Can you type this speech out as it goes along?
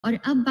और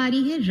अब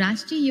बारी है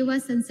राष्ट्रीय युवा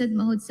संसद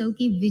महोत्सव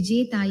की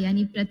विजेता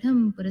यानी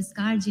प्रथम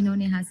पुरस्कार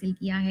जिन्होंने हासिल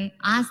किया है,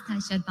 आस्था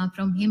Sharma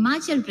from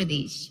Himachal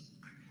Pradesh.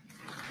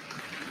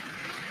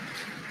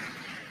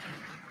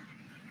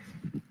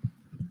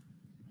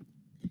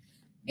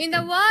 In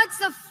the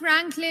words of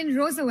Franklin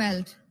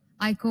Roosevelt,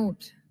 I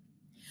quote,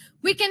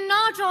 "We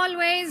cannot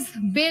always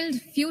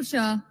build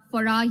future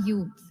for our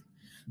youth,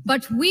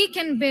 but we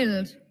can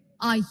build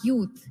our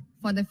youth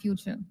for the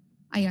future,"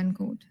 I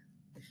unquote.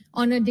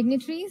 Honored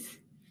dignitaries,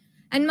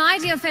 and my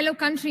dear fellow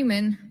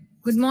countrymen,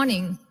 good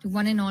morning to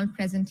one and all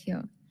present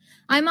here.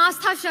 I'm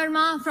Aastha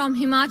Sharma from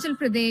Himachal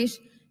Pradesh,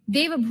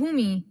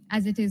 Devabhoomi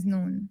as it is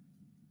known.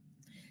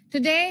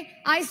 Today,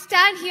 I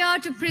stand here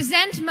to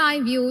present my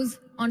views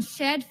on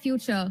shared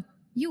future,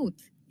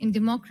 youth in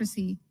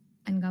democracy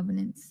and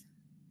governance.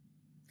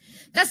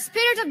 The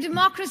spirit of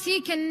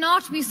democracy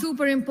cannot be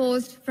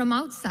superimposed from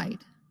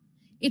outside.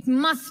 It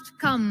must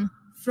come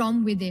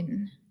from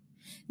within.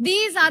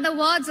 These are the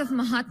words of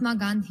Mahatma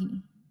Gandhi.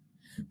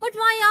 But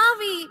why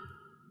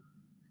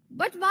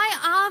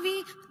are we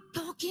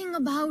talking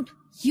about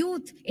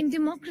youth in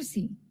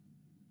democracy?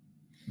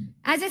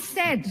 As I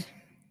said,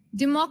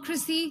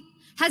 democracy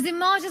has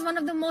emerged as one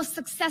of the most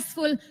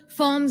successful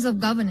forms of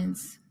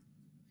governance.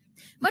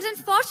 But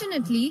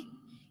unfortunately,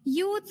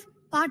 youth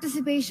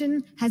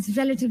participation has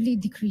relatively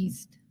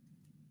decreased.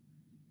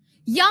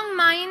 Young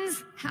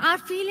minds are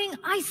feeling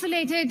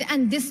isolated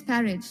and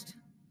disparaged.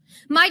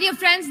 My dear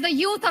friends, the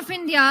youth of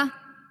India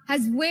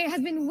has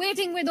been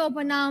waiting with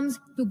open arms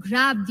to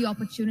grab the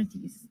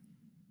opportunities.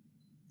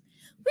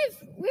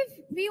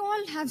 We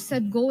all have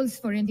set goals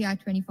for India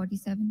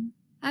 2047,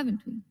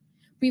 haven't we?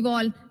 We've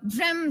all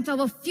dreamt of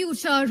a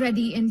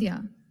future-ready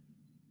India.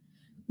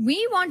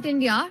 We want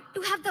India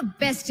to have the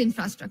best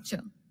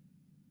infrastructure,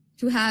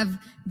 to have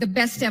the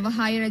best ever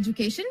higher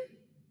education.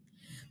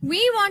 We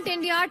want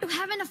India to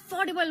have an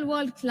affordable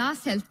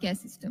world-class healthcare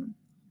system.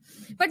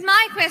 But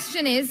my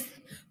question is,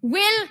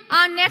 will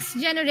our next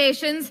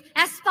generations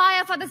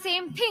aspire for the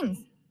same things?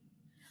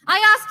 I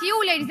ask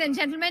you, ladies and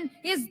gentlemen,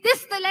 is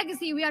this the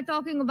legacy we are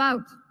talking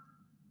about?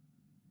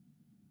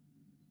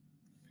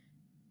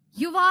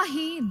 युवा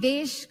ही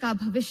देश का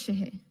भविष्य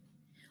है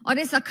और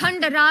इस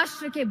अखंड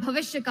राष्ट्र के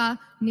भविष्य का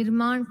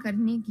निर्माण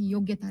करने की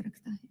योग्यता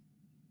रखता है.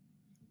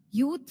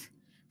 Youth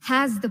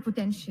has the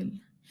potential.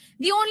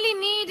 The only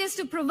need is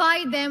to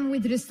provide them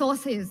with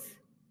resources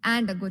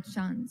and a good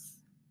chance.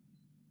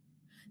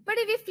 But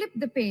if we flip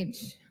the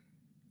page,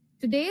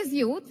 today's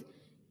youth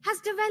has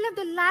developed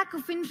a lack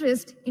of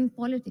interest in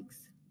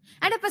politics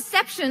and a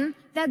perception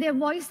that their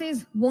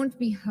voices won't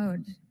be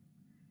heard.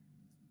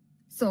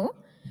 So,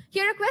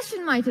 here a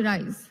question might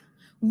arise.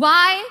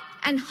 Why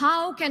and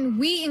how can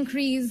we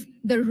increase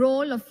the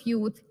role of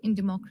youth in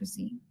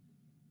democracy?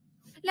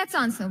 Let's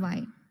answer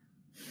why.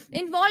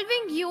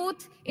 Involving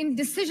youth in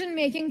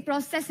decision-making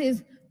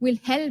processes will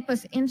help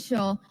us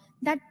ensure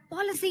that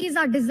policies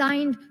are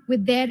designed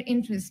with their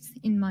interests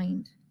in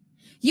mind.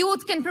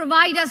 Youth can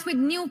provide us with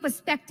new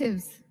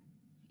perspectives.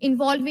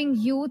 Involving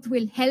youth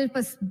will help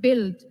us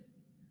build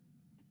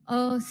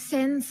a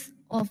sense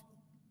of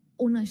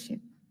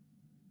ownership.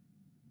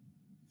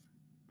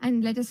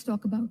 And let us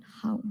talk about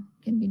how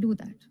can we do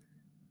that.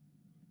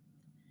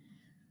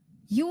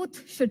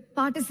 Youth should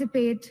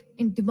participate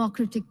in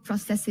democratic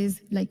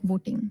processes like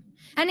voting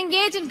and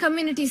engage in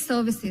community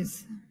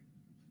services.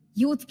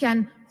 Youth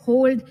can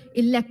hold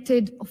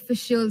elected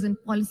officials and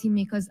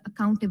policymakers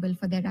accountable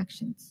for their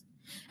actions.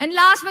 And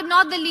last but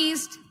not the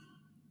least,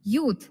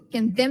 youth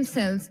can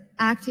themselves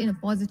act in a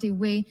positive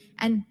way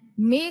and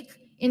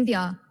make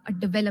India a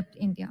developed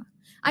India.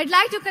 I'd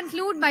like to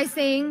conclude by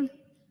saying,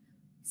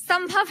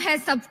 संभव है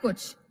सब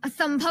कुछ,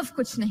 असंभव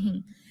कुछ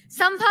नहीं.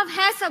 संभव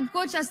है सब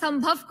कुछ,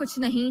 असंभव कुछ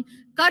नहीं.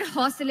 कर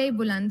हौसले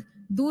बुलंद,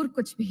 दूर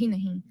कुछ भी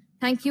नहीं.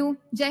 Thank you.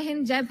 जय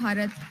हिंद, जय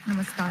भारत.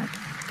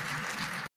 नमस्कार.